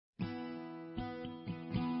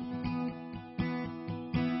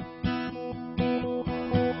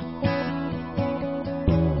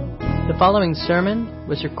following sermon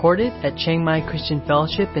was recorded at Chiang Mai Christian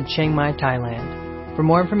Fellowship in Chiang Mai, Thailand. For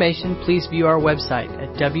more information, please view our website at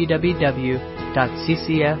www.ccfth.org.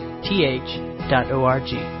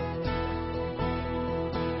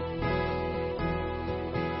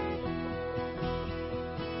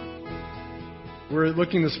 We're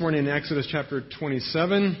looking this morning in Exodus chapter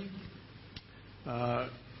 27,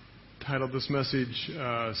 titled this message,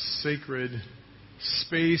 Sacred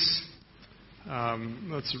Space.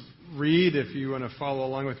 Let's read, if you want to follow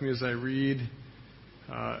along with me as I read,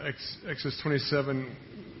 Exodus 27,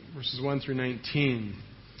 verses 1 through 19,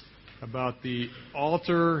 about the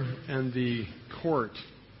altar and the court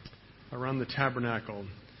around the tabernacle.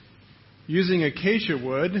 Using acacia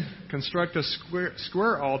wood, construct a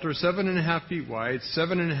square altar 7.5 feet wide,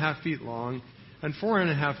 7.5 feet long, and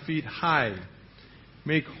 4.5 feet high.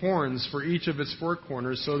 Make horns for each of its four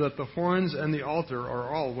corners so that the horns and the altar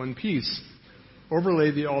are all one piece.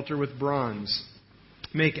 Overlay the altar with bronze.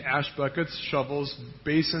 Make ash buckets, shovels,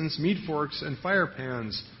 basins, meat forks, and fire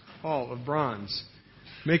pans, all of bronze.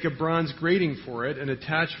 Make a bronze grating for it and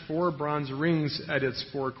attach 4 bronze rings at its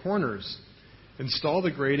 4 corners. Install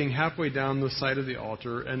the grating halfway down the side of the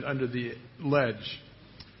altar and under the ledge.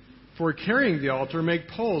 For carrying the altar, make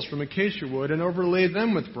poles from acacia wood and overlay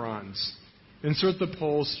them with bronze. Insert the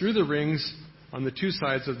poles through the rings on the 2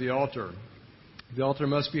 sides of the altar. The altar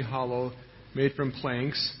must be hollow, made from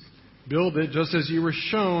planks. Build it just as you were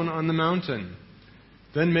shown on the mountain.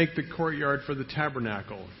 Then make the courtyard for the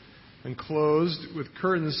tabernacle, enclosed with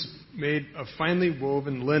curtains made of finely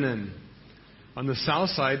woven linen. On the south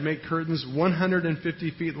side, make curtains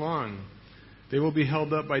 150 feet long. They will be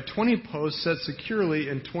held up by 20 posts set securely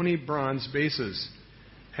in 20 bronze bases.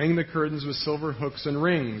 Hang the curtains with silver hooks and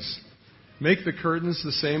rings. Make the curtains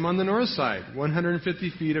the same on the north side, 150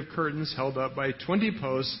 feet of curtains held up by 20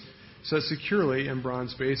 posts set securely in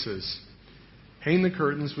bronze bases. Hang the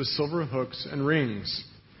curtains with silver hooks and rings.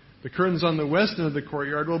 The curtains on the west end of the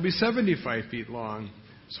courtyard will be 75 feet long,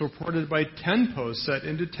 supported by 10 posts set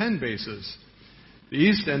into 10 bases. The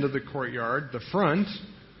east end of the courtyard, the front,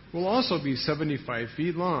 will also be 75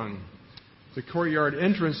 feet long. The courtyard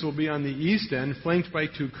entrance will be on the east end, flanked by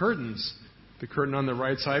 2 curtains. The curtain on the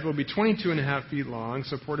right side will be 22.5 feet long,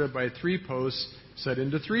 supported by 3 posts set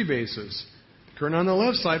into 3 bases. The curtain on the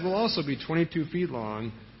left side will also be 22 feet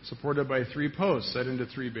long, supported by 3 posts set into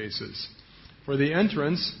 3 bases. For the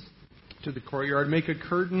entrance to the courtyard, make a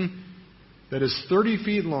curtain that is 30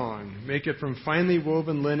 feet long. Make it from finely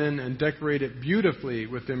woven linen and decorate it beautifully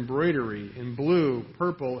with embroidery in blue,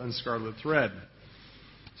 purple, and scarlet thread.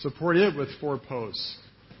 Support it with 4 posts,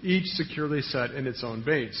 each securely set in its own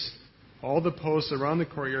base. All the posts around the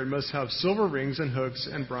courtyard must have silver rings and hooks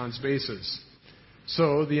and bronze bases.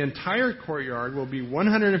 So the entire courtyard will be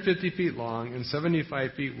 150 feet long and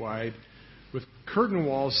 75 feet wide, with curtain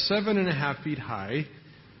walls 7.5 feet high,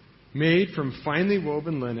 made from finely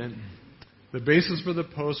woven linen. The bases for the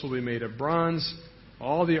posts will be made of bronze.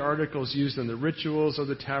 All the articles used in the rituals of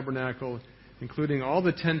the tabernacle, including all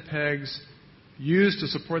the tent pegs used to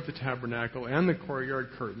support the tabernacle and the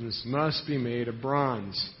courtyard curtains, must be made of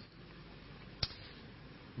bronze.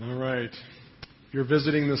 All right. If you're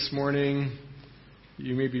visiting this morning,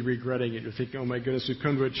 you may be regretting it. You're thinking, oh my goodness, we've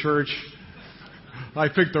come to a church. I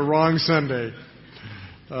picked the wrong Sunday.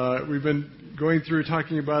 We've been going through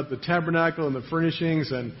talking about the tabernacle and the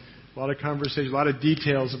furnishings, and a lot of conversation, a lot of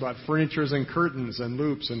details about furnitures and curtains and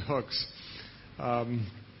loops and hooks.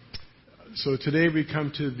 So today we come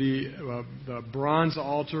to the bronze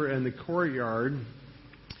altar and the courtyard.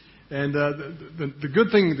 And the good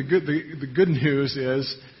thing, the good news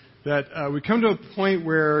is that we come to a point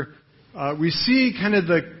where we see kind of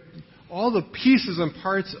all the pieces and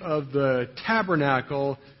parts of the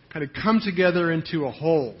tabernacle kind of come together into a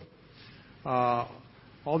whole.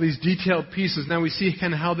 All these detailed pieces. Now we see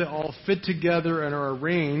kind of how they all fit together and are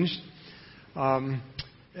arranged. I've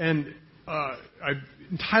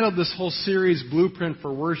entitled this whole series Blueprint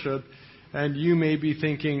for Worship, and you may be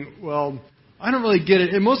thinking, well, I don't really get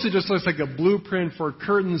it. It mostly just looks like a blueprint for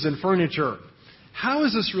curtains and furniture. How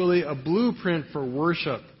is this really a blueprint for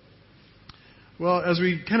worship? Well, as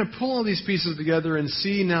we kind of pull all these pieces together and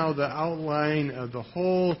see now the outline of the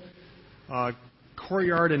whole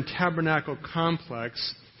courtyard and tabernacle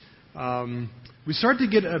complex, we start to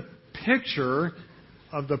get a picture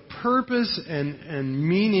of the purpose and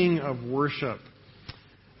meaning of worship.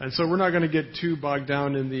 And so we're not going to get too bogged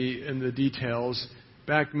down in the details.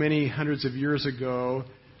 Back many hundreds of years ago,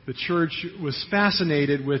 the church was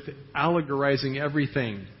fascinated with allegorizing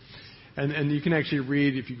everything. And you can actually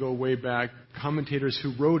read, if you go way back, commentators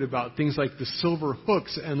who wrote about things like the silver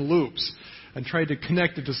hooks and loops and tried to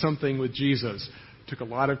connect it to something with Jesus. Took a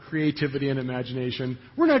lot of creativity and imagination.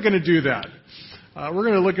 We're not going to do that. We're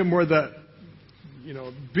going to look at more the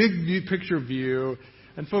big picture view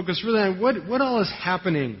and focus really on what all is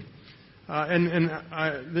happening.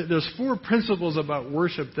 There's 4 principles about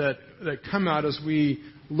worship that come out as we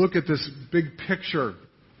look at this big picture.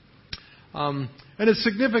 And it's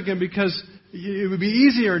significant because it would be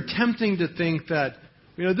easy or tempting to think that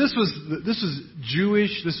this was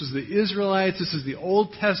Jewish, this was the Israelites, this is the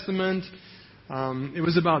Old Testament. It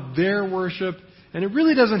was about their worship, and it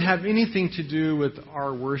really doesn't have anything to do with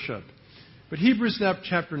our worship. But Hebrews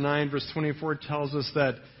chapter 9, verse 24 tells us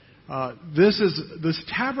that this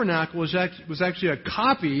tabernacle was actually a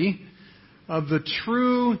copy of the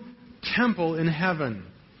true temple in heaven.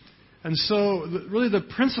 And so really the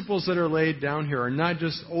principles that are laid down here are not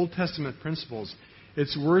just Old Testament principles.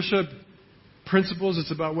 It's worship principles.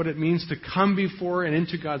 It's about what it means to come before and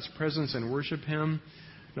into God's presence and worship Him,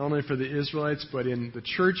 not only for the Israelites, but in the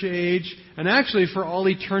church age, and actually for all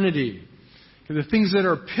eternity. The things that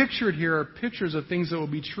are pictured here are pictures of things that will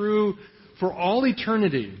be true for all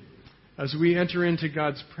eternity as we enter into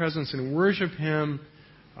God's presence and worship Him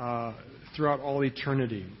throughout all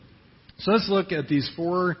eternity. So let's look at these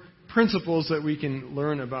 4 principles that we can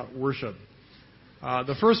learn about worship.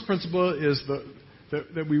 The first principle is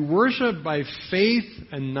that we worship by faith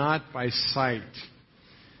and not by sight.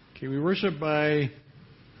 Okay, we worship by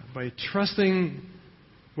trusting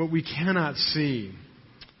what we cannot see.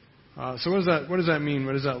 So what does that mean?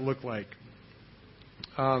 What does that look like?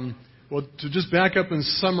 Well, to just back up and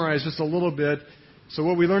summarize just a little bit. So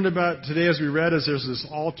what we learned about today as we read is there's this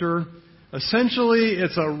altar. Essentially,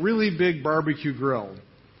 it's a really big barbecue grill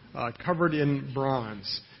covered in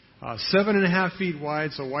bronze. 7.5 feet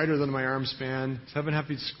wide, so wider than my arm span. 7.5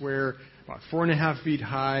 feet square, about 4.5 feet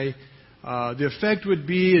high. The effect would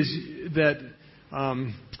be is that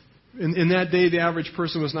in that day, the average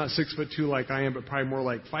person was not 6'2" like I am, but probably more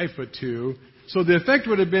like 5'2". So the effect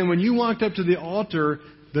would have been when you walked up to the altar,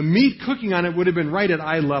 the meat cooking on it would have been right at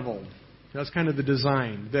eye level. That's kind of the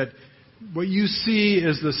design. That what you see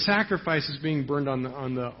is the sacrifices being burned on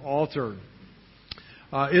the altar.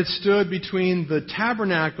 It stood between the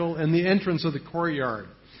tabernacle and the entrance of the courtyard.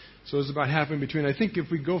 So it was about half in between. I think if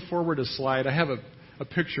we go forward a slide, I have a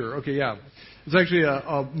picture. Okay, yeah. It's actually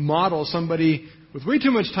a model. Somebody with way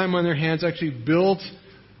too much time on their hands actually built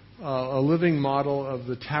a living model of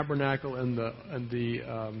the tabernacle and the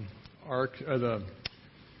ark,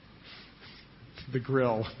 the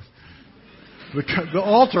grill, the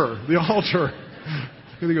altar.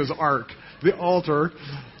 I think it was ark. The altar,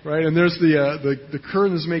 right? And there's the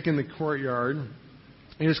curtains making the courtyard. And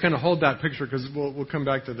you just kind of hold that picture because we'll come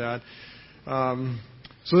back to that.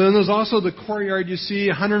 So then there's also the courtyard. You see,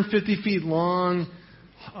 150 feet long,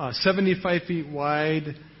 75 feet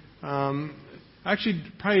wide. Actually,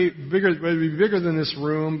 probably bigger than this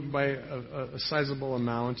room by a sizable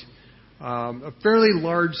amount. A fairly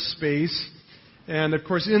large space. And, of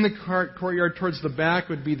course, in the courtyard towards the back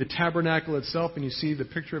would be the tabernacle itself, and you see the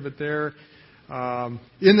picture of it there.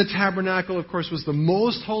 In the tabernacle, of course, was the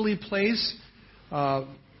most holy place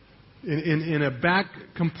in a back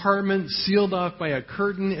compartment sealed off by a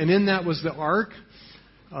curtain, and in that was the ark,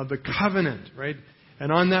 the covenant, right?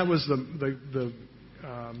 And on that was the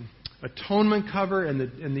atonement cover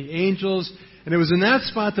and the angels. And it was in that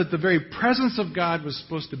spot that the very presence of God was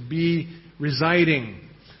supposed to be residing.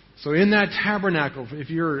 So in that tabernacle,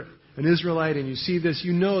 if you're an Israelite and you see this,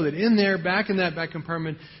 you know that in there, back in that back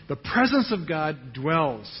compartment, the presence of God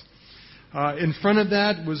dwells. In front of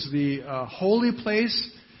that was the holy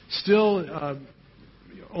place. Still,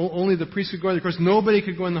 only the priest could go in. Of course, nobody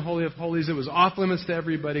could go in the Holy of Holies. It was off limits to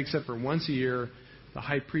everybody except for once a year. The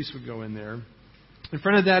high priest would go in there. In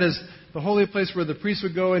front of that is the holy place where the priest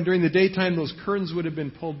would go, and during the daytime those curtains would have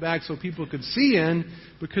been pulled back so people could see in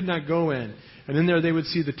but could not go in. And in there they would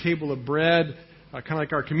see the table of bread, kind of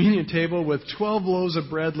like our communion table, with 12 loaves of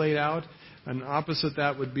bread laid out. And opposite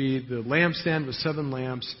that would be the lampstand with 7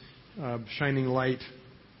 lamps shining light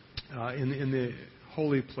in the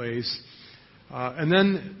holy place. And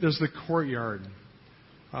then there's the courtyard.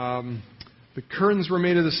 The curtains were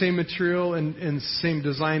made of the same material and same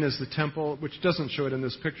design as the temple, which doesn't show it in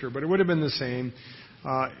this picture, but it would have been the same.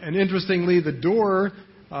 And interestingly, the door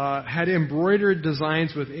had embroidered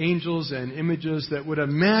designs with angels and images that would have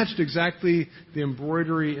matched exactly the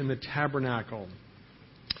embroidery in the tabernacle.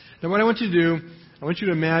 Now what I want you to do, I want you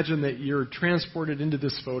to imagine that you're transported into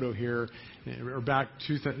this photo here, or back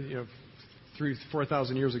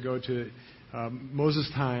 4,000 years ago to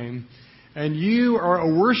Moses' time, and you are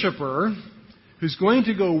a worshiper who's going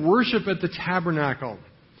to go worship at the tabernacle.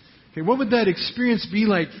 Okay, what would that experience be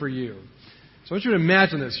like for you? So I want you to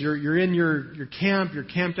imagine this. You're in your camp. You're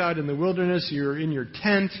camped out in the wilderness. You're in your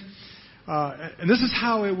tent. And this is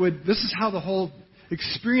how the whole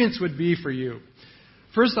experience would be for you.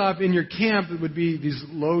 First off, in your camp, it would be these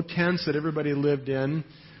low tents that everybody lived in.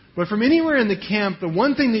 But from anywhere in the camp, the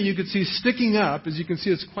one thing that you could see sticking up, as you can see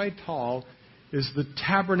it's quite tall, is the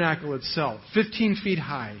tabernacle itself, 15 feet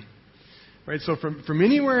high. Right? So from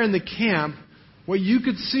anywhere in the camp, what you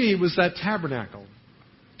could see was that tabernacle.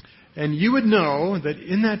 And you would know that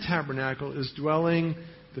in that tabernacle is dwelling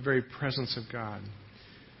the very presence of God.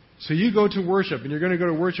 So you go to worship, and you're going to go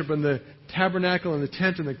to worship, and the tabernacle and the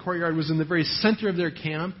tent and the courtyard was in the very center of their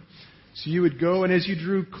camp. So you would go, and as you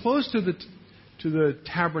drew close to the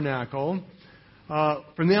tabernacle,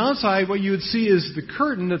 from the outside, what you would see is the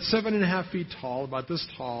curtain that's 7.5 feet tall, about this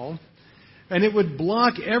tall, and it would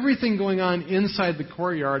block everything going on inside the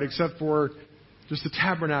courtyard except for just the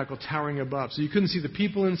tabernacle towering above. So you couldn't see the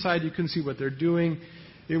people inside, you couldn't see what they're doing.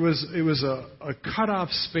 It was a cut-off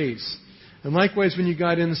space. And likewise, when you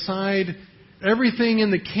got inside, everything in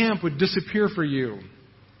the camp would disappear for you.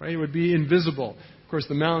 Right? It would be invisible. Of course,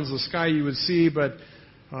 the mountains, the sky you would see, but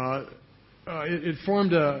it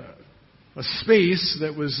formed a space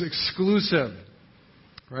that was exclusive.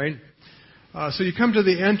 Right? So you come to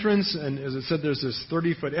the entrance, and as I said, there's this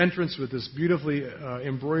 30-foot entrance with this beautifully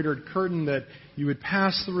embroidered curtain that you would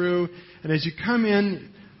pass through. And as you come in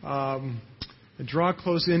and draw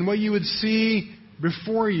close in, what you would see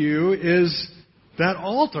before you is that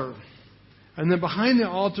altar. And then behind the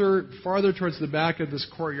altar, farther towards the back of this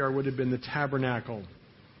courtyard, would have been the tabernacle.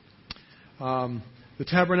 The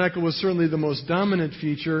tabernacle was certainly the most dominant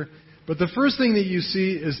feature, but the first thing that you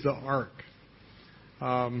see is the ark.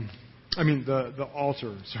 The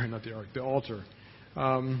altar. Sorry, not the ark, the altar.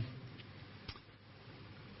 And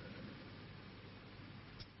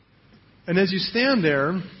as you stand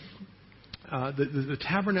there, the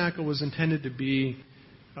tabernacle was intended to be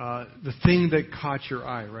the thing that caught your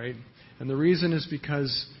eye, right? And the reason is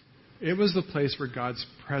because it was the place where God's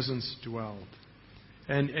presence dwelled.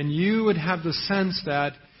 And you would have the sense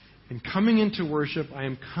that in coming into worship, I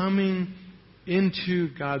am coming into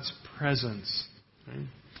God's presence. Right?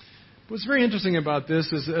 What's very interesting about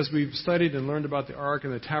this is, as we've studied and learned about the ark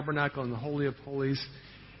and the tabernacle and the Holy of Holies,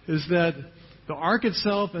 is that the ark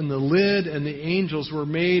itself and the lid and the angels were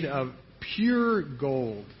made of pure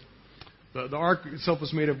gold. The ark itself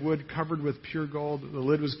was made of wood covered with pure gold. The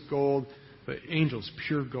lid was gold. The angels,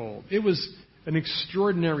 pure gold. It was an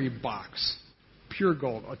extraordinary box. Pure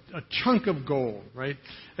gold. A chunk of gold, right?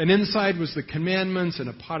 And inside was the commandments and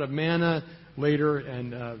a pot of manna later,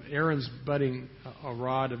 and Aaron's budding a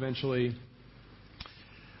rod eventually.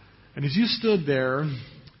 And as you stood there,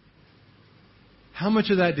 how much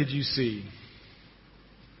of that did you see?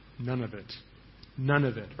 None of it. None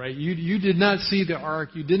of it, right? You did not see the ark.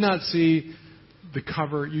 You did not see the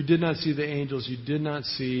cover. You did not see the angels. You did not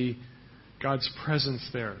see God's presence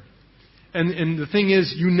there. And the thing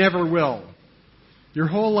is, you never will. Your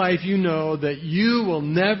whole life, you know that you will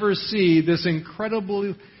never see this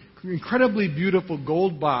incredibly beautiful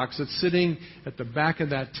gold box that's sitting at the back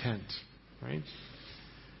of that tent, right?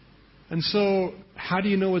 And so, how do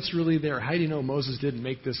you know it's really there? How do you know Moses didn't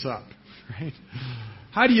make this up, right?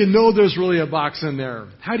 How do you know there's really a box in there?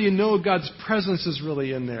 How do you know God's presence is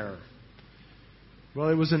really in there? Well,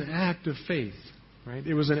 it was an act of faith, right?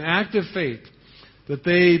 It was an act of faith that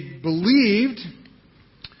they believed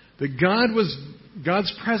that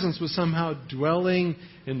God's presence was somehow dwelling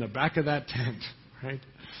in the back of that tent, right?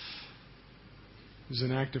 It was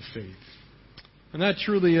an act of faith. And that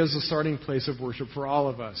truly is a starting place of worship for all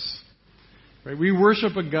of us. Right? We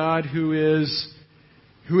worship a God who is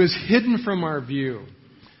hidden from our view.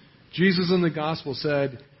 Jesus in the gospel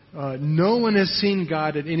said, no one has seen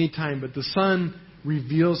God at any time, but the Son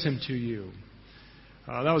reveals him to you.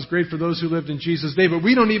 That was great for those who lived in Jesus' day, but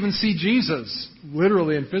we don't even see Jesus,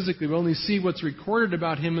 literally and physically. We only see what's recorded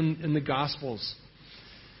about him in the Gospels.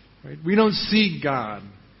 Right? We don't see God.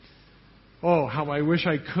 Oh, how I wish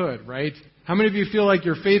I could, right? How many of you feel like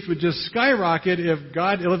your faith would just skyrocket if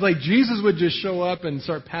it looked like Jesus would just show up and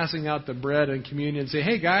start passing out the bread and communion and say,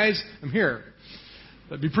 hey guys, I'm here.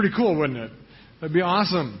 That'd be pretty cool, wouldn't it? That'd be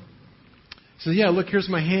awesome. So yeah, look, here's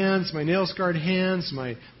my hands, my nail-scarred hands,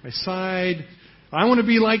 my side. I want to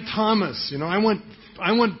be like Thomas. I want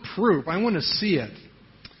proof. I want to see it.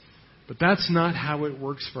 But that's not how it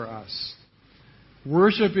works for us.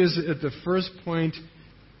 Worship is at the first point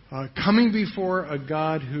coming before a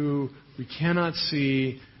God who we cannot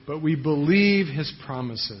see, but we believe his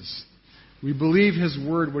promises. We believe his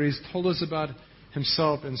word, what he's told us about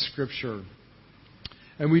himself in Scripture.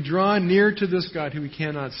 And we draw near to this God who we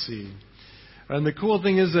cannot see. And the cool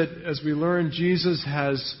thing is that as we learn, Jesus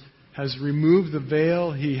has removed the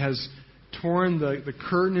veil. He has torn the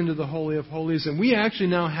curtain into the Holy of Holies. And we actually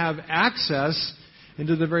now have access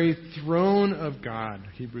into the very throne of God,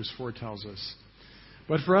 Hebrews 4 tells us.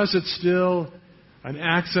 But for us, it's still an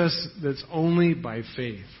access that's only by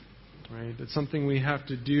faith. Right? It's something we have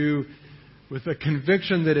to do with a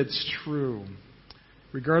conviction that it's true,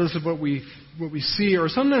 regardless of what we see or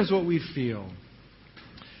sometimes what we feel.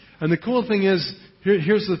 And the cool thing is,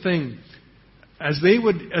 here's the thing. As they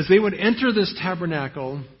would enter this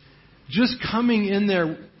tabernacle, just coming in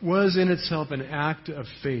there was in itself an act of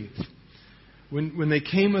faith. When they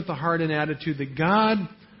came with the heart and attitude that, God,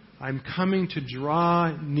 I'm coming to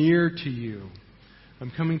draw near to you.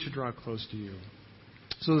 I'm coming to draw close to you.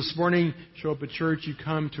 So this morning, show up at church, you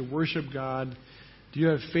come to worship God. Do you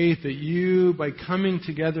have faith that you, by coming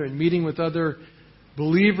together and meeting with other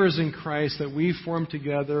believers in Christ, that we form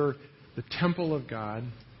together the temple of God,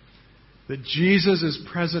 that Jesus is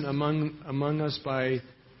present among us by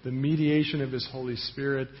the mediation of His Holy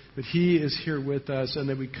Spirit, that He is here with us, and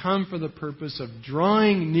that we come for the purpose of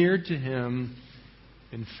drawing near to Him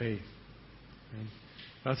in faith. Right?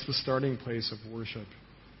 That's the starting place of worship.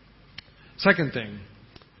 Second thing,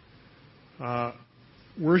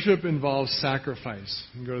 worship involves sacrifice.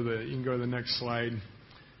 You can go to the next slide.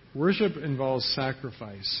 Worship involves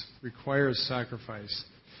sacrifice, requires sacrifice.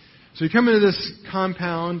 So you come into this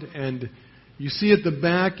compound and you see at the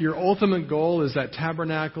back your ultimate goal is that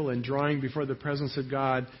tabernacle and drawing before the presence of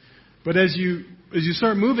God. But as you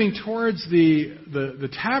start moving towards the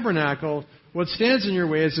tabernacle, what stands in your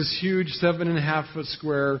way is this huge 7.5 foot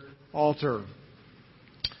square altar,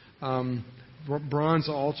 bronze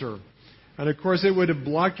altar. And of course, it would have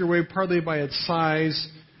blocked your way partly by its size,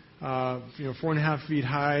 4.5 feet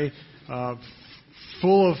high,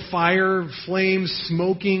 full of fire, flames,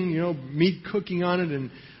 smoking, meat cooking on it,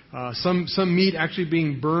 and some meat actually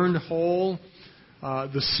being burned whole.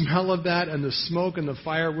 The smell of that and the smoke and the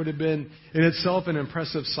fire would have been in itself an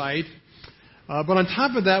impressive sight. But on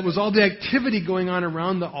top of that was all the activity going on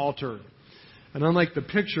around the altar. And unlike the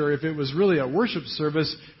picture, if it was really a worship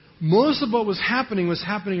service, most of what was happening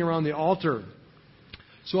around the altar.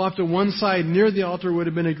 So off to one side near the altar would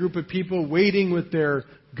have been a group of people waiting with their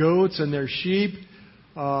goats and their sheep.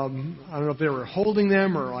 I don't know if they were holding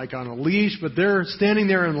them or like on a leash, but they're standing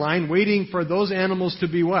there in line waiting for those animals to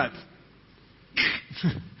be what?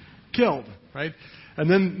 Killed, right? And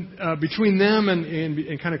then between them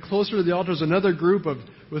and kind of closer to the altar is another group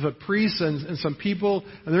with a priest and some people,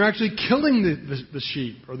 and they're actually killing the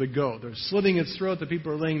sheep or the goat. They're slitting its throat. The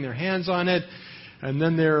people are laying their hands on it, and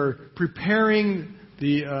then they're preparing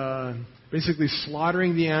basically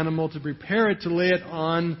slaughtering the animal to prepare it to lay it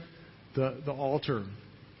on the altar.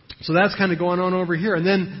 So that's kind of going on over here. And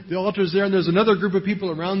then the altar's there, and there's another group of people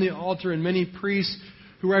around the altar and many priests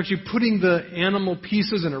who are actually putting the animal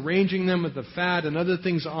pieces and arranging them with the fat and other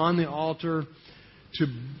things on the altar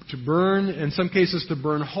to burn, in some cases to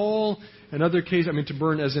burn whole, in other cases, to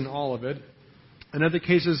burn as in all of it. In other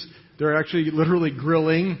cases, they're actually literally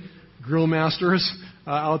grill masters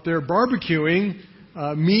out there barbecuing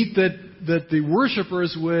meat that the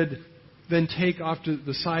worshipers would then take off to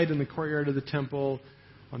the side in the courtyard of the temple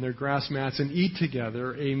on their grass mats and eat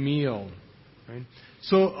together a meal. Right?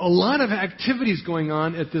 So a lot of activities going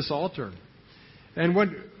on at this altar. And what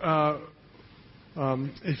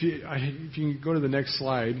if you can go to the next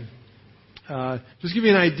slide, just give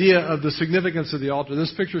you an idea of the significance of the altar.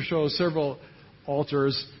 This picture shows several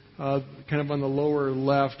altars. Kind of on the lower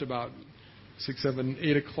left, about 6, 7,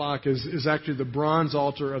 8 o'clock is actually the bronze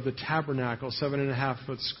altar of the tabernacle, 7.5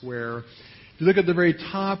 foot square. If you look at the very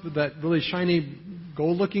top, that really shiny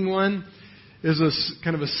gold-looking one is a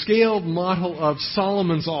kind of a scaled model of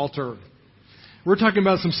Solomon's altar. We're talking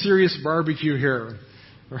about some serious barbecue here,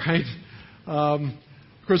 right? Of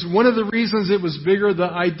course, one of the reasons it was bigger,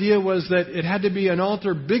 the idea was that it had to be an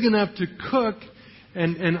altar big enough to cook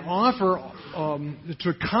and offer to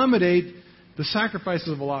accommodate the sacrifices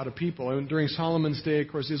of a lot of people. And during Solomon's day, of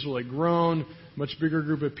course, Israel had grown, much bigger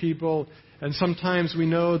group of people. And sometimes we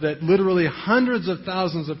know that literally hundreds of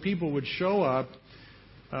thousands of people would show up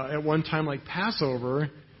at one time, like Passover,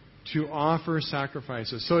 to offer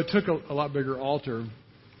sacrifices. So it took a lot bigger altar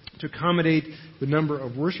to accommodate the number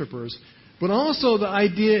of worshipers. But also the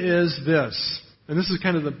idea is this, and this is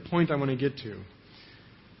kind of the point I want to get to.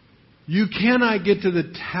 You cannot get to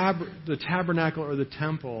the tabernacle or the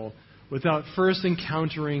temple without first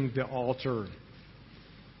encountering the altar.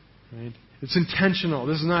 Right? It's intentional.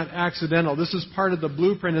 This is not accidental. This is part of the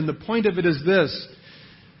blueprint. And the point of it is this.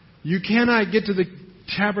 You cannot get to the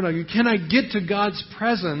tabernacle. You cannot get to God's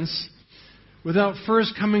presence without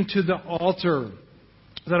first coming to the altar,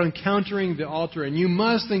 without encountering the altar. And you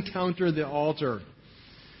must encounter the altar.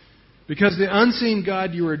 Because the unseen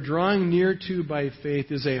God you are drawing near to by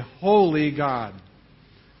faith is a holy God.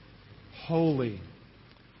 Holy.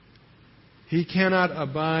 He cannot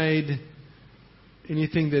abide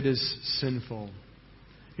anything that is sinful.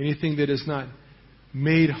 Anything that is not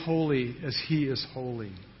made holy as He is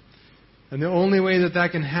holy. And the only way that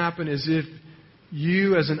that can happen is if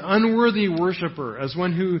you, as an unworthy worshiper, as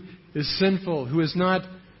one who is sinful, who is not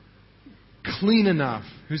clean enough,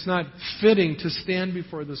 who's not fitting to stand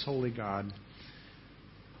before this holy God,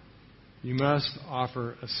 you must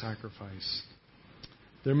offer a sacrifice.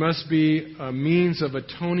 There must be a means of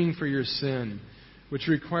atoning for your sin, which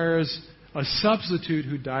requires a substitute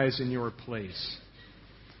who dies in your place.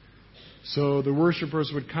 So the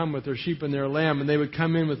worshipers would come with their sheep and their lamb, and they would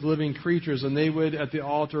come in with living creatures, and they would, at the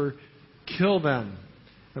altar, kill them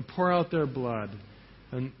and pour out their blood.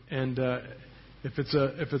 And if it's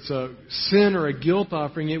a sin or a guilt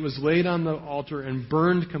offering, it was laid on the altar and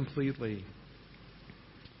burned completely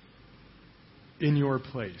in your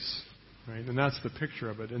place. Right? And that's the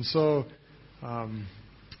picture of it. And so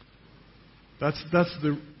that's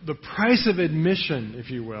the price of admission,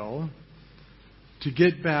 if you will, to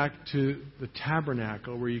get back to the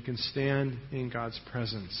tabernacle where you can stand in God's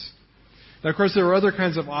presence. Now, of course, there were other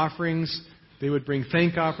kinds of offerings. They would bring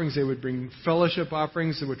thank offerings. They would bring fellowship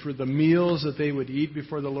offerings, which were the meals that they would eat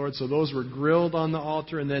before the Lord. So those were grilled on the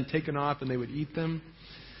altar and then taken off, and they would eat them.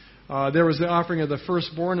 There was the offering of the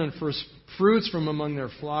firstborn and first fruits from among their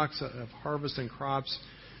flocks of harvest and crops.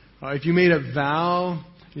 If you made a vow,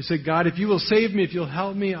 you said, God, if you will save me, if you'll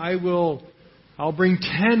help me, I'll bring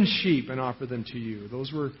 10 sheep and offer them to you.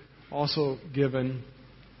 Those were also given.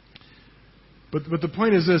 But the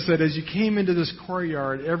point is this, that as you came into this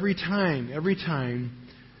courtyard, every time,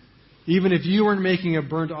 even if you weren't making a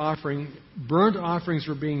burnt offerings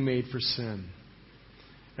were being made for sin.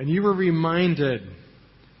 And you were reminded,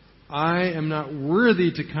 I am not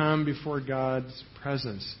worthy to come before God's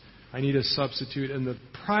presence. I need a substitute, and the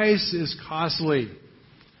price is costly.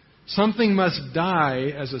 Something must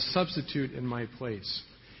die as a substitute in my place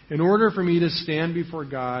in order for me to stand before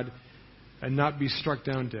God and not be struck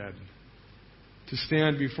down dead. To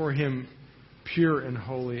stand before Him pure and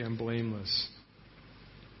holy and blameless.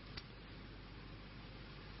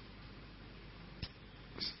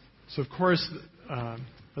 So, of course,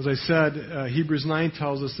 as I said, Hebrews 9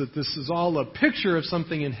 tells us that this is all a picture of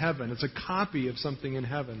something in heaven. It's a copy of something in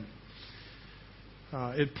heaven.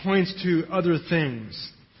 It points to other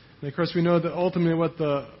things. And of course, we know that ultimately what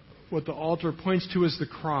the altar points to is the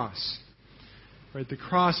cross. Right? The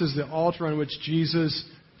cross is the altar on which Jesus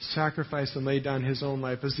sacrificed and laid down His own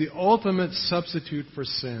life as the ultimate substitute for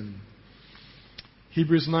sin.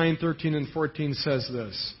 Hebrews 9:13 and 14 says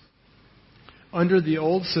this. Under the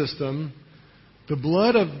old system, the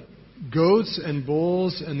blood of goats and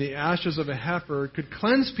bulls and the ashes of a heifer could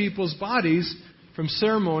cleanse people's bodies from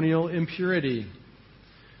ceremonial impurity.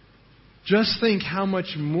 Just think how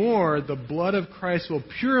much more the blood of Christ will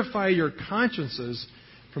purify your consciences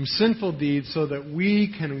from sinful deeds so that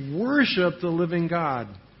we can worship the living God.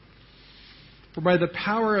 For by the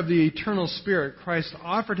power of the eternal Spirit, Christ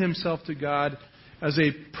offered Himself to God as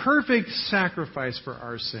a perfect sacrifice for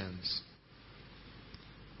our sins.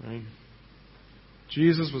 Right?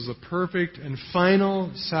 Jesus was the perfect and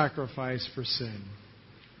final sacrifice for sin.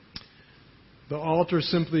 The altar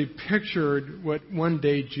simply pictured what one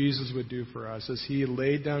day Jesus would do for us as He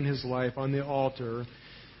laid down His life on the altar,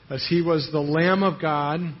 as He was the Lamb of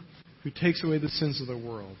God who takes away the sins of the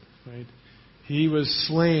world. Right? He was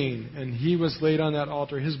slain and He was laid on that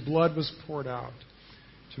altar. His blood was poured out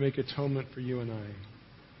to make atonement for you and I.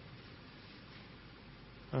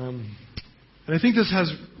 And I think this has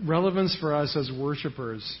relevance for us as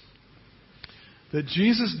worshipers. That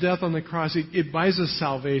Jesus' death on the cross, it buys us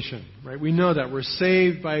salvation. Right? We know that. We're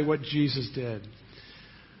saved by what Jesus did.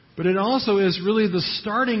 But it also is really the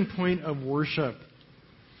starting point of worship.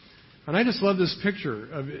 And I just love this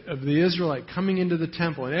picture of the Israelite coming into the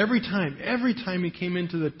temple. And every time he came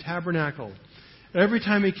into the tabernacle, every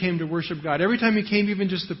time he came to worship God, every time he came even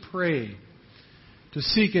just to pray, to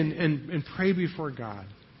seek and pray before God,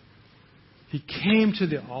 he came to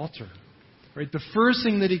the altar. Right? The first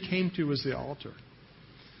thing that he came to was the altar.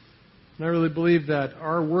 And I really believe that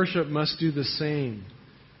our worship must do the same.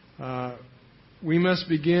 We must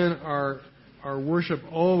begin our worship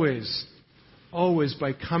always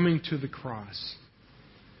by coming to the cross.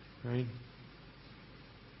 Right?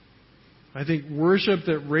 I think worship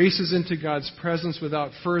that races into God's presence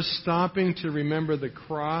without first stopping to remember the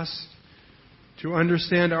cross, to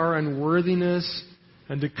understand our unworthiness,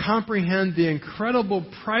 and to comprehend the incredible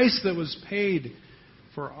price that was paid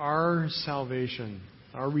for our salvation,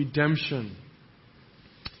 our redemption.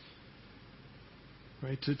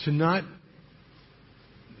 Right? To not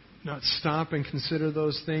stop and consider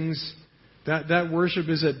those things. That worship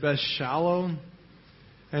is at best shallow,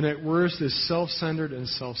 and at worst is self-centered and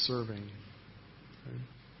self-serving. Okay?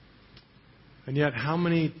 And yet, how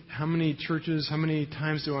many churches, how many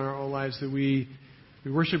times do in our own lives that we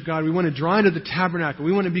worship God? We want to draw into the tabernacle.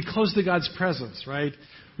 We want to be close to God's presence, right?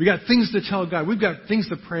 We got things to tell God. We've got things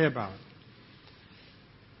to pray about.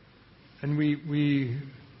 And we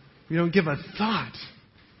don't give a thought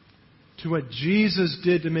to what Jesus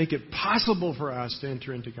did to make it possible for us to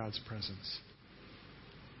enter into God's presence.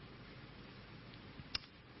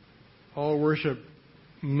 All worship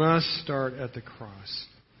must start at the cross.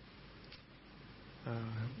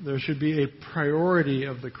 There should be a priority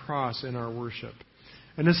of the cross in our worship.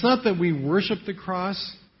 And it's not that we worship the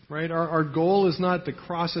cross, right? Our goal is not the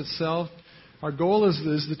cross itself. Our goal is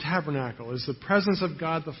the tabernacle, is the presence of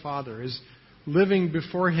God the Father, is living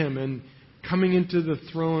before Him and coming into the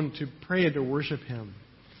throne to pray and to worship Him.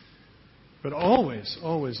 But always,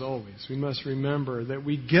 always, always, we must remember that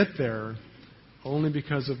we get there only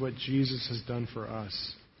because of what Jesus has done for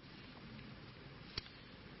us.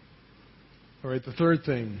 All right, the third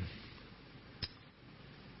thing,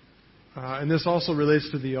 and this also relates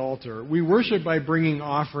to the altar. We worship by bringing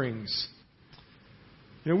offerings.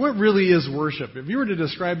 You know, what really is worship? If you were to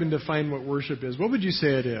describe and define what worship is, what would you say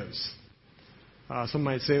it is? Some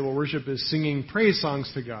might say, well, worship is singing praise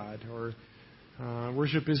songs to God, or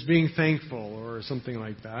worship is being thankful, or something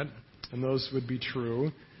like that. And those would be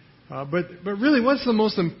true. But really, what's the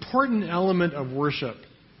most important element of worship?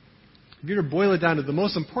 If you were to boil it down to the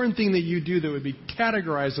most important thing that you do that would be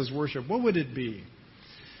categorized as worship, what would it be?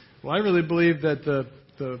 Well, I really believe that the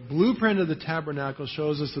blueprint of the tabernacle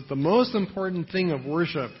shows us that the most important thing of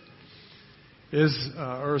worship is,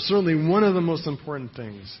 or certainly one of the most important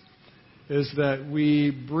things, is that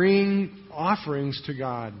we bring offerings to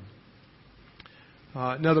God.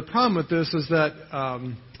 Now, the problem with this is that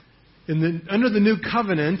under the new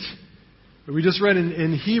covenant, we just read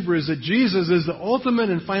in Hebrews that Jesus is the ultimate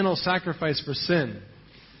and final sacrifice for sin.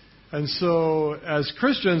 And so, as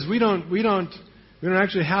Christians, we don't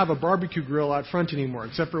actually have a barbecue grill out front anymore,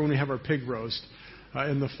 except for when we have our pig roast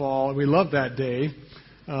in the fall. We love that day.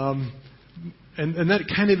 And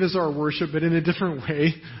that kind of is our worship, but in a different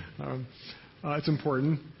way. It's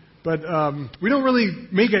important. But we don't really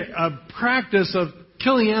make a practice of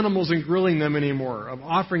killing animals and grilling them anymore, of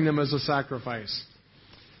offering them as a sacrifice.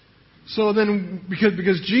 So then,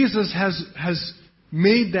 because Jesus has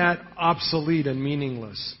made that obsolete and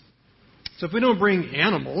meaningless. So if we don't bring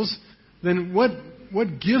animals, then what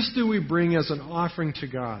gifts do we bring as an offering to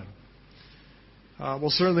God? Well,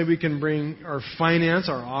 certainly we can bring our finance.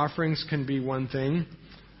 Our offerings can be one thing.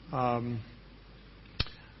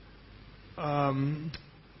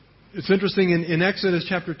 It's interesting, in Exodus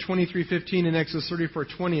chapter 23:15 and Exodus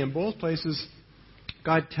 34:20, in both places,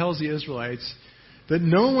 God tells the Israelites that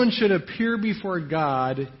no one should appear before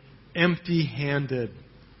God empty-handed.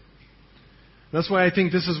 That's why I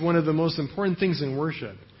think this is one of the most important things in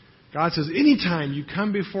worship. God says, anytime you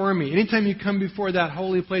come before me, anytime you come before that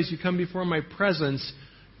holy place, you come before my presence,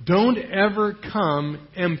 don't ever come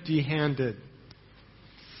empty-handed.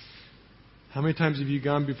 How many times have you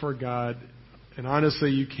gone before God and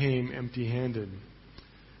honestly you came empty-handed?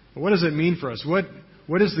 What does it mean for us?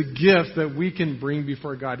 What is the gift that we can bring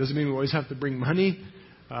before God? Does it mean we always have to bring money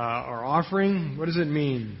or offering? What does it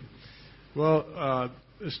mean? Well,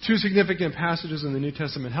 there's two significant passages in the New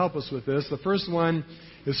Testament help us with this. The first one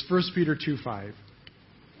is 1 Peter 2:5.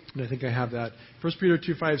 And I think I have that. 1 Peter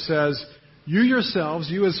 2:5 says, you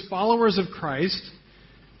yourselves, you as followers of Christ,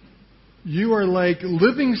 you are like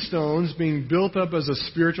living stones being built up as a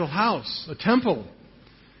spiritual house, a temple,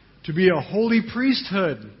 to be a holy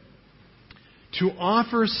priesthood, to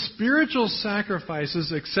offer spiritual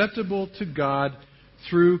sacrifices acceptable to God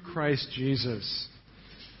through Christ Jesus.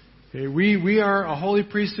 Okay, we are a holy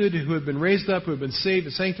priesthood who have been raised up, who have been saved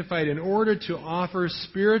and sanctified in order to offer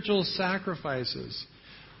spiritual sacrifices.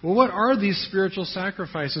 Well, what are these spiritual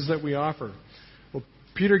sacrifices that we offer? Well,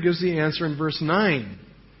 Peter gives the answer in verse 9.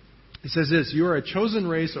 He says this, you are a chosen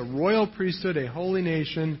race, a royal priesthood, a holy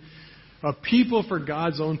nation, a people for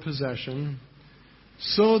God's own possession,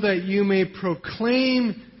 so that you may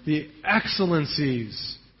proclaim the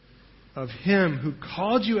excellencies of Him who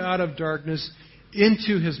called you out of darkness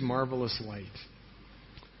into His marvelous light.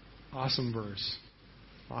 Awesome verse.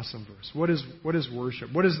 Awesome verse. What is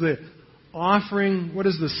worship? What is the offering? What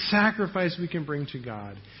is the sacrifice we can bring to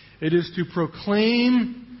God? It is to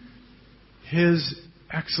proclaim His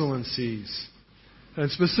excellencies. And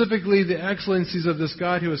specifically the excellencies of this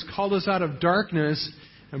God who has called us out of darkness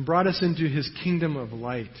and brought us into His kingdom of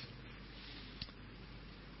light.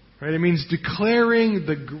 Right? It means declaring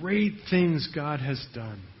the great things God has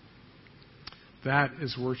done. That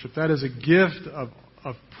is worship. That is a gift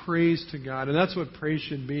of praise to God. And that's what praise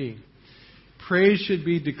should be. Praise should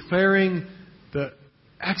be declaring the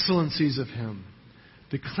excellencies of Him.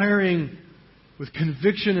 Declaring with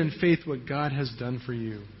conviction and faith what God has done for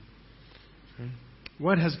you. Okay?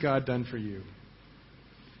 What has God done for you?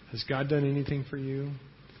 Has God done anything for you?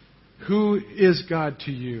 Who is God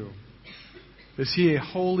to you? Is He a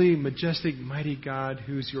holy, majestic, mighty God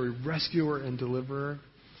who's your rescuer and deliverer?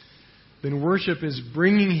 Then worship is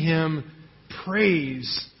bringing Him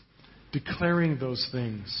praise, declaring those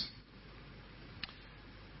things.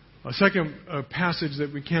 A second passage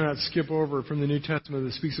that we cannot skip over from the New Testament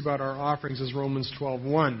that speaks about our offerings is Romans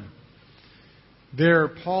 12:1. There,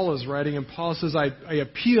 Paul is writing, and Paul says, I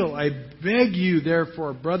appeal, I beg you,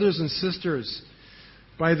 therefore, brothers and sisters,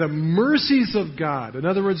 by the mercies of God, in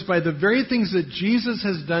other words, by the very things that Jesus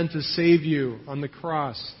has done to save you on the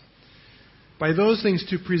cross, by those things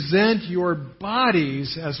to present your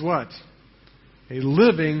bodies as what? A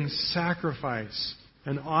living sacrifice,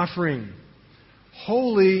 an offering,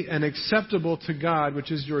 holy and acceptable to God,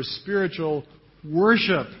 which is your spiritual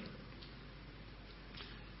worship.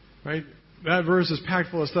 Right? That verse is packed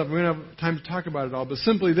full of stuff. We don't have time to talk about it all. But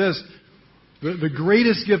simply this, the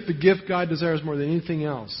greatest gift, the gift God desires more than anything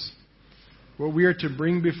else, what we are to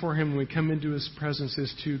bring before Him when we come into His presence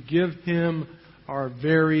is to give Him our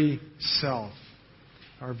very self,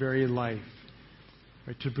 our very life.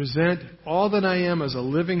 Right? To present all that I am as a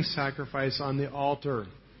living sacrifice on the altar.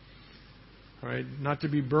 Right? Not to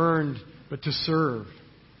be burned, but to serve,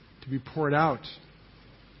 to be poured out.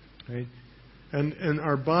 Right? And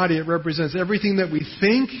our body, it represents everything that we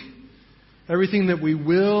think, everything that we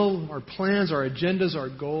will, our plans, our agendas, our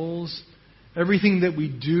goals, everything that we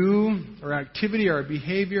do, our activity, our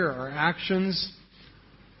behavior, our actions,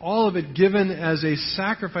 all of it given as a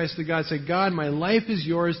sacrifice to God. Say, God, my life is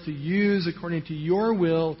yours to use according to your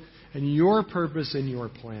will and your purpose and your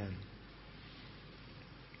plan.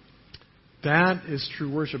 That is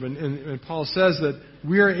true worship. And Paul says that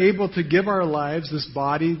we are able to give our lives, this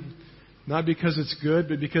body, not because it's good,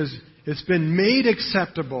 but because it's been made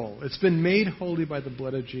acceptable. It's been made holy by the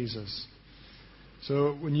blood of Jesus.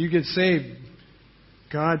 So when you get saved,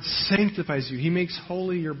 God sanctifies you. He makes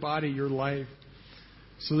holy your body, your life,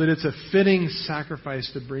 so that it's a fitting sacrifice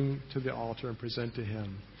to bring to the altar and present to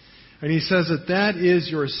Him. And He says that is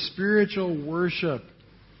your spiritual worship.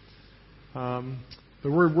 The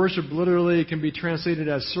word worship literally can be translated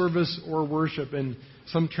as service or worship, and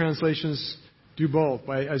some translations do both,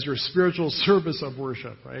 as your spiritual service of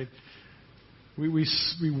worship, right? We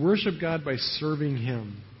worship God by serving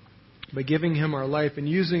Him, by giving Him our life and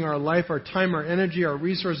using our life, our time, our energy, our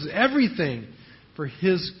resources, everything for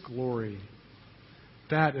His glory.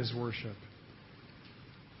 That is worship.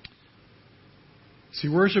 See,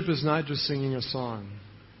 worship is not just singing a song,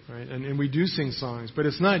 right? And we do sing songs, but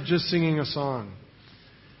it's not just singing a song.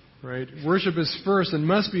 Right? Worship is first and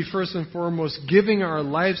must be first and foremost giving our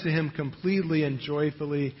lives to Him completely and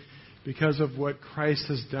joyfully because of what Christ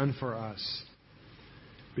has done for us.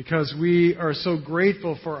 Because we are so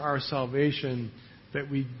grateful for our salvation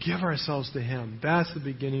that we give ourselves to Him. That's the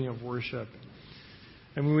beginning of worship.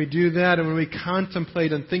 And when we do that, and when we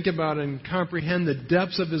contemplate and think about and comprehend the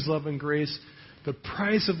depths of His love and grace, the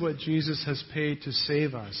price of what Jesus has paid to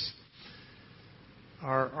save us,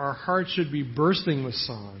 our hearts should be bursting with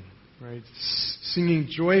song, right? Singing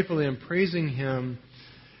joyfully and praising Him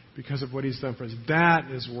because of what He's done for us. That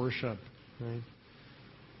is worship, right?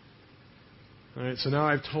 All right, so now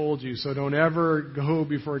I've told you, so don't ever go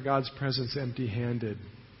before God's presence empty-handed.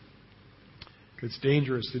 It's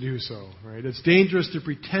dangerous to do so, right? It's dangerous to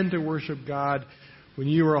pretend to worship God when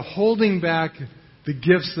you are holding back the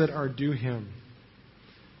gifts that are due Him,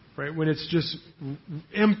 right? When it's just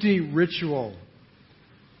empty ritual,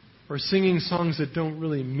 or singing songs that don't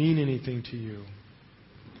really mean anything to you.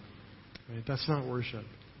 Right? That's not worship.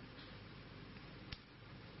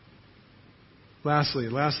 Lastly,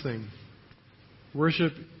 last thing.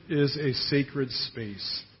 Worship is a sacred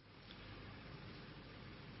space.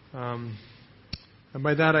 And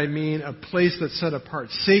by that I mean a place that's set apart.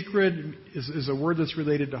 Sacred is a word that's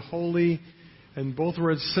related to holy, and both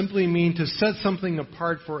words simply mean to set something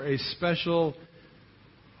apart for a special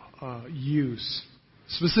use.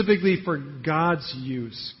 specifically for God's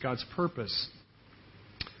use, God's purpose.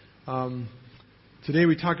 Today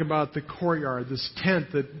we talk about the courtyard, this tent,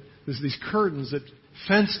 these curtains that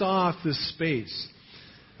fenced off this space.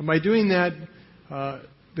 And by doing that,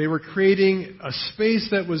 they were creating a space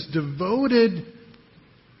that was devoted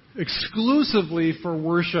exclusively for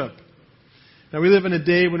worship. Now, we live in a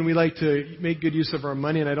day when we like to make good use of our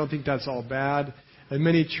money, and I don't think that's all bad. And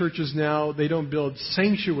many churches now, they don't build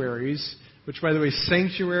sanctuaries, which, by the way,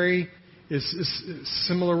 sanctuary is a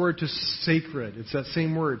similar word to sacred. It's that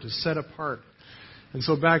same word, to set apart. And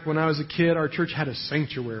so back when I was a kid, our church had a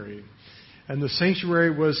sanctuary. And the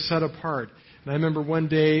sanctuary was set apart. And I remember one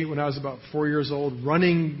day when I was about 4 years old,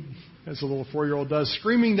 running, as a little 4-year-old does,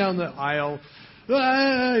 screaming down the aisle,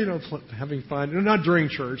 having fun. Not during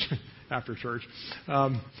church, after church.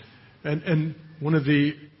 And one of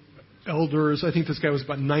the elders, I think this guy was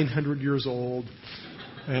about 900 years old,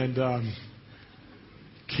 and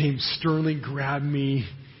came sternly, grabbed me.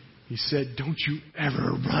 He said, "Don't you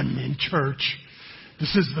ever run in church.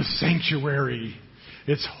 This is the sanctuary.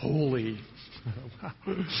 It's holy."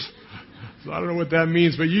 So I don't know what that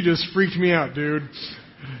means, but you just freaked me out, dude.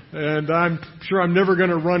 And I'm sure I'm never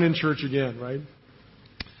going to run in church again, right?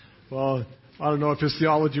 Well, I don't know if his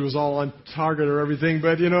theology was all on target or everything,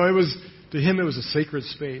 but, it was, to him, it was a sacred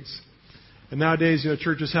space. And nowadays,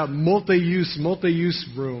 churches have multi-use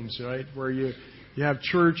rooms, right? Where you have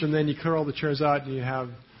church and then you clear all the chairs out and you have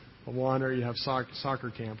a lawn or you have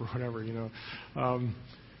soccer camp or whatever,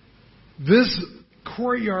 This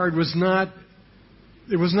courtyard was not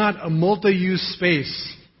a multi-use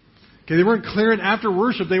space. Okay, they weren't clearing, after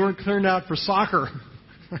worship, they weren't clearing out for soccer.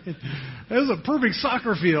 Right? It was a perfect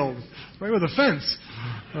soccer field, right, with a fence.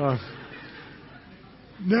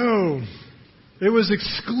 No. It was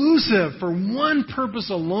exclusive for one purpose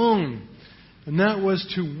alone, and that was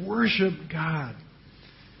to worship God.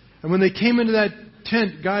 And when they came into that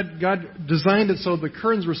tent, God designed it so the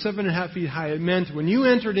curtains were 7.5 feet high. It meant when you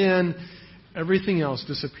entered in, everything else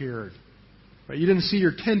disappeared. Right? You didn't see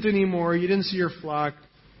your tent anymore. You didn't see your flock.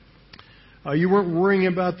 You weren't worrying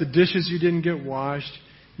about the dishes you didn't get washed.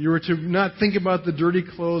 You were to not think about the dirty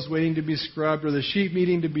clothes waiting to be scrubbed, or the sheep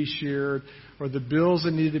needing to be sheared, or the bills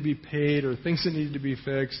that needed to be paid, or things that needed to be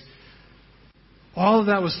fixed. All of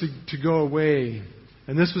that was to go away.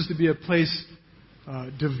 And this was to be a place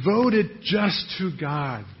devoted just to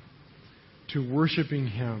God, to worshiping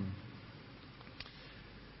Him.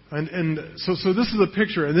 And so this is a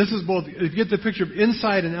picture, and this is both, you get the picture of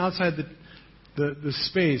inside and outside the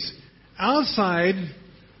space. Outside,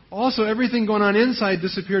 also everything going on inside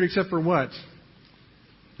disappeared except for what?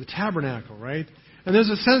 The tabernacle, right? And there's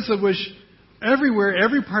a sense of which everywhere,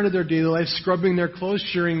 every part of their daily life, scrubbing their clothes,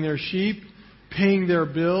 shearing their sheep, paying their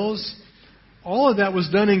bills, all of that was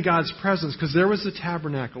done in God's presence because there was the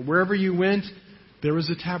tabernacle. Wherever you went, there was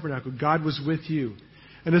a tabernacle. God was with you.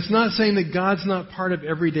 And it's not saying that God's not part of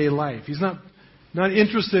everyday life. He's not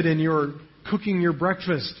interested in your cooking your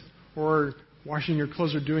breakfast or washing your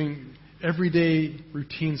clothes or doing everyday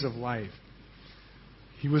routines of life.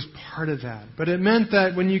 He was part of that. But it meant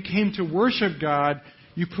that when you came to worship God,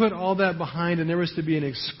 you put all that behind and there was to be an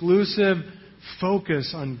exclusive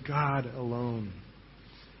focus on God alone.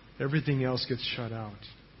 Everything else gets shut out.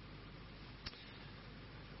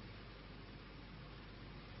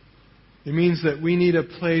 It means that we need a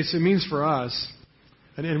place. It means for us,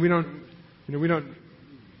 and we don't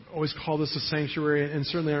always call this a sanctuary. And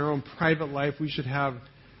certainly in our own private life, we should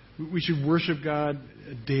worship God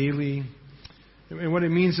daily. And what it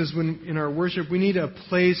means is, when in our worship, we need a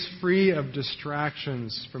place free of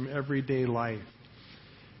distractions from everyday life.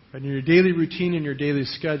 And in your daily routine, in your daily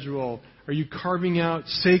schedule, are you carving out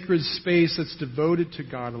sacred space that's devoted to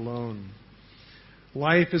God alone?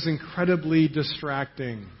 Life is incredibly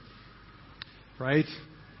distracting. Right?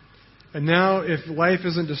 And now, if life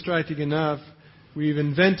isn't distracting enough, we've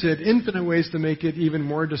invented infinite ways to make it even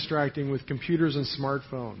more distracting with computers and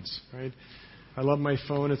smartphones. Right? I love my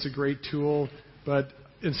phone. It's a great tool. But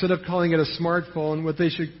instead of calling it a smartphone, what they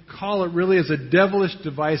should call it really is a devilish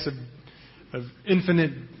device of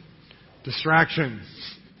infinite distraction.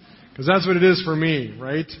 Because that's what it is for me,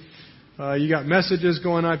 right? You got messages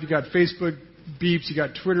going on. You got Facebook beeps, you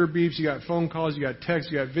got Twitter beeps, you got phone calls, you got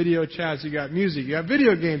texts, you got video chats, you got music, you got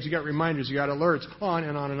video games, you got reminders, you got alerts, on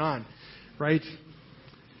and on and on, right?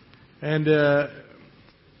 And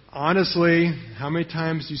honestly, how many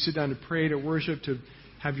times do you sit down to pray, to worship, to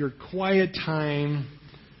have your quiet time,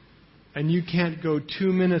 and you can't go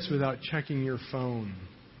 2 minutes without checking your phone?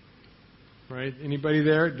 Right? Anybody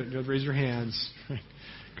there? Don't raise your hands.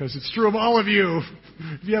 Because it's true of all of you.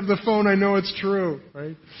 If you have the phone, I know it's true,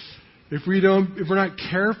 right? if we're not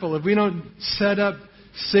careful, if we don't set up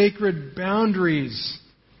sacred boundaries,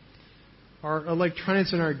 our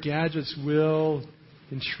electronics and our gadgets will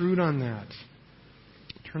intrude on that.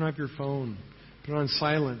 Turn off your phone. Put it on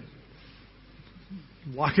silent.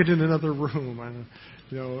 Lock it in another room.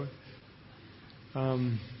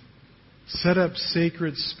 Set up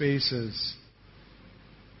sacred spaces.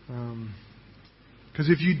 Because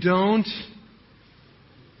if you don't,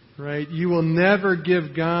 right, you will never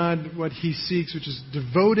give God what He seeks, which is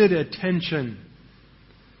devoted attention.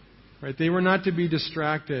 Right? They were not to be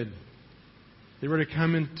distracted. They were to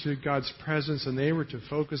come into God's presence and they were to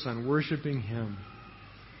focus on worshiping Him.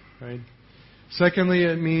 Right? Secondly,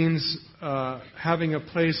 it means having a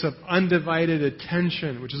place of undivided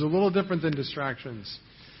attention, which is a little different than distractions.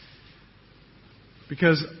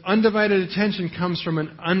 Because undivided attention comes from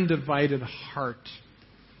an undivided heart.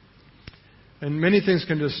 And many things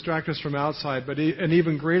can distract us from outside, but an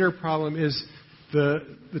even greater problem is the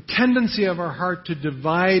tendency of our heart to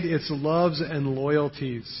divide its loves and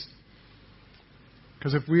loyalties.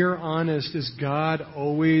 Because if we are honest, is God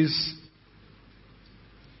always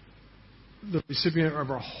the recipient of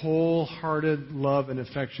our wholehearted love and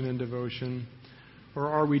affection and devotion? Or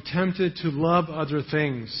are we tempted to love other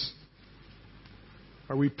things?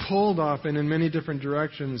 Are we pulled off and in many different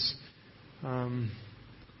directions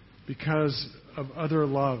because of other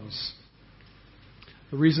loves?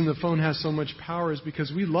 The reason the phone has so much power is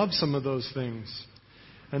because we love some of those things.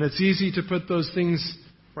 And it's easy to put those things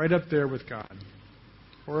right up there with God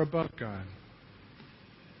or above God.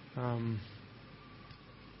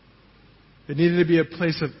 It needed to be a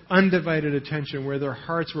place of undivided attention where their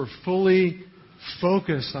hearts were fully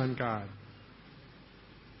focused on God.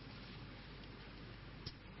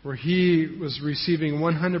 Where He was receiving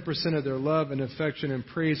 100% of their love and affection and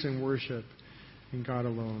praise and worship in God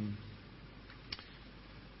alone.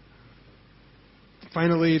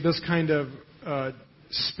 Finally, this kind of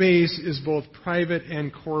space is both private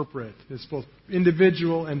and corporate. It's both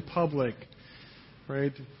individual and public,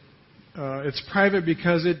 right? It's private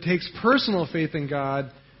because it takes personal faith in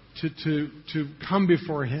God to come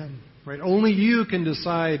before Him, right? Only you can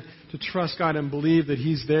decide to trust God and believe that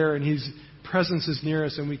He's there and His presence is near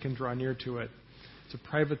us and we can draw near to it. It's a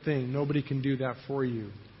private thing. Nobody can do that for you.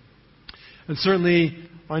 And certainly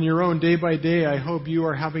on your own, day by day, I hope you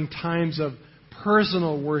are having times of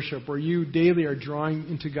personal worship where you daily are drawing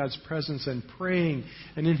into God's presence and praying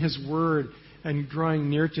and in His Word and drawing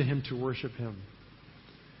near to Him to worship Him.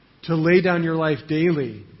 To lay down your life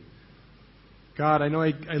daily. God, I know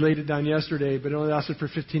I laid it down yesterday, but it only lasted for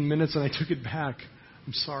 15 minutes and I took it back.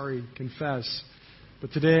 I'm sorry, confess.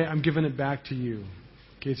 But today I'm giving it back to you.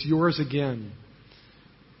 Okay, it's yours again.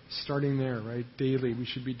 Starting there, right? Daily, we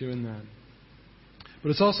should be doing that. But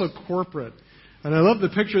it's also corporate. And I love the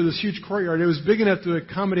picture of this huge courtyard. It was big enough to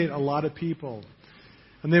accommodate a lot of people.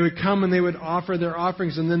 And they would come and they would offer their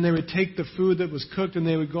offerings, and then they would take the food that was cooked and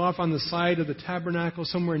they would go off on the side of the tabernacle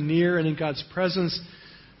somewhere near and in God's presence.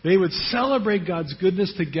 They would celebrate God's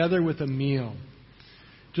goodness together with a meal.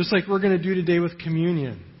 Just like we're going to do today with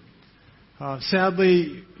communion.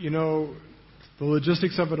 Sadly, the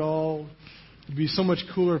logistics of it all would be so much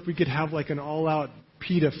cooler if we could have like an all-out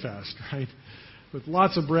pita fest, right? With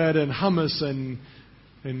lots of bread and hummus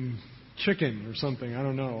and chicken or something. I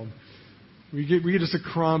don't know. We get just a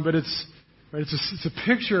crumb, but it's a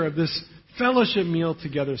picture of this fellowship meal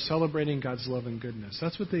together, celebrating God's love and goodness.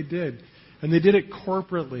 That's what they did, and they did it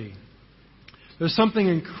corporately. There's something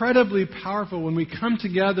incredibly powerful when we come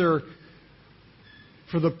together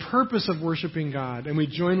for the purpose of worshiping God, and we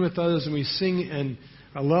join with others and we sing. And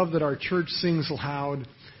I love that our church sings loud,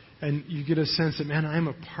 and you get a sense that, man, I'm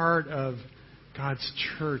a part of God's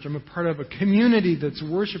church. I'm a part of a community that's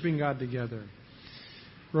worshiping God together.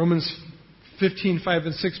 Romans 15:5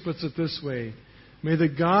 and 6 puts it this way: May the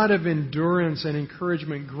God of endurance and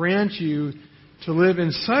encouragement grant you to live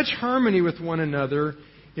in such harmony with one another,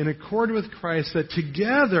 in accord with Christ, that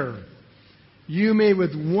together you may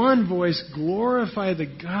with one voice glorify the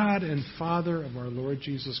God and Father of our Lord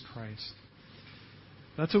Jesus Christ.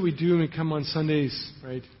 That's what we do when we come on Sundays,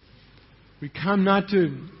 right? We come not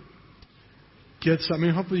to get something.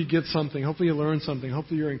 Hopefully you get something. Hopefully you learn something.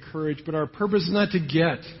 Hopefully you're encouraged. But our purpose is not to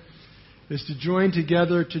get. It's to join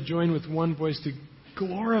together, to join with one voice, to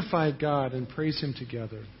glorify God and praise Him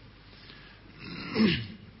together.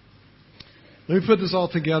 Let me put this all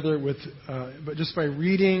together but just by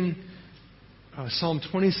reading Psalm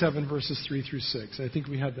 27, verses 3 through 6. I think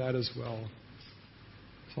we had that as well.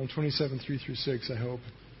 Psalm 27, 3 through 6, I hope.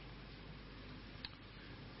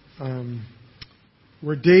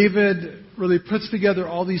 where David really puts together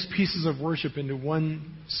all these pieces of worship into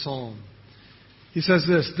one psalm. He says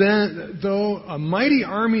this, "Then, though a mighty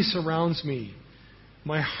army surrounds me,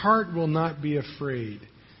 my heart will not be afraid.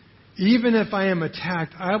 Even if I am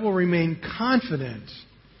attacked, I will remain confident."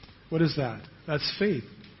 What is that? That's faith.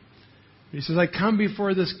 He says, I come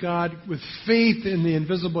before this God with faith in the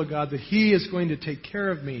invisible God that He is going to take care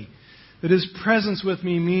of me. That His presence with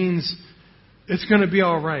me means it's going to be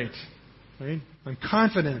all right. Right? I'm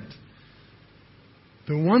confident.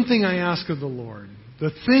 The one thing I ask of the Lord,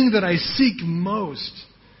 the thing that I seek most,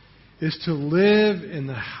 is to live in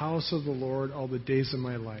the house of the Lord all the days of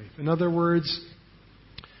my life. In other words,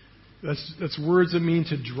 that's words that mean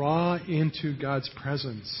to draw into God's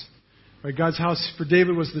presence. Right? God's house for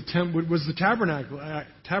David was the tabernacle.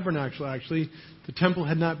 Actually, the temple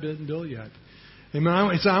had not been built yet.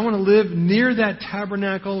 Amen. So I want to live near that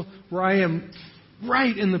tabernacle where I am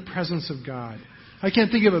right in the presence of God. I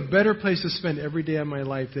can't think of a better place to spend every day of my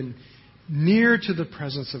life than near to the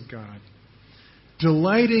presence of God,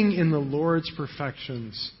 delighting in the Lord's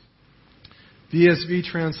perfections. The ESV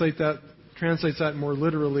translates that more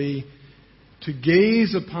literally, to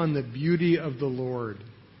gaze upon the beauty of the Lord.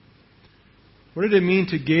 What did it mean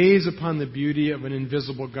to gaze upon the beauty of an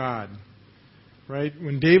invisible God? Right?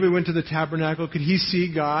 When David went to the tabernacle, could he see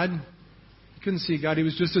God? He couldn't see God. He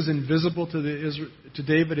was just as invisible to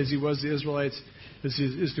David as he was the Israelites, as he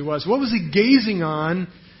is to us. What was he gazing on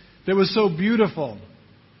that was so beautiful?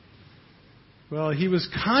 Well, he was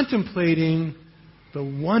contemplating the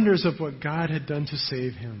wonders of what God had done to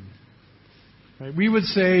save him. Right? We would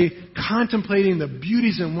say contemplating the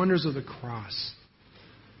beauties and wonders of the cross.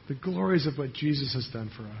 The glories of what Jesus has done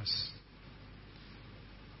for us.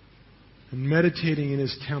 And meditating in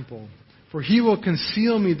His temple. For He will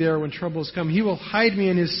conceal me there when troubles come. He will hide me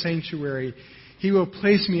in His sanctuary. He will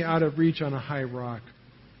place me out of reach on a high rock.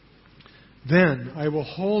 Then I will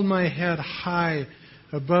hold my head high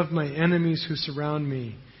above my enemies who surround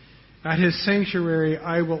me. At His sanctuary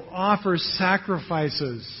I will offer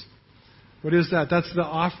sacrifices. What is that? That's the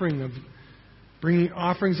offering of bringing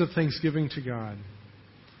offerings of thanksgiving to God.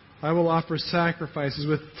 I will offer sacrifices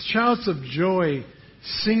with shouts of joy,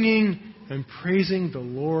 singing and praising the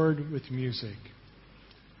Lord with music.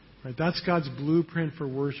 Right? That's God's blueprint for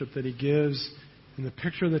worship that He gives in the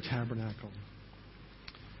picture of the tabernacle.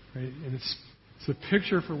 Right? And it's a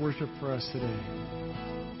picture for worship for us today.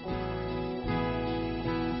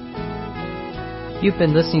 You've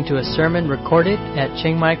been listening to a sermon recorded at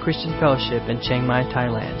Chiang Mai Christian Fellowship in Chiang Mai,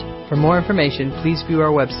 Thailand. For more information, please view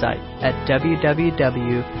our website at www.ccfth.org.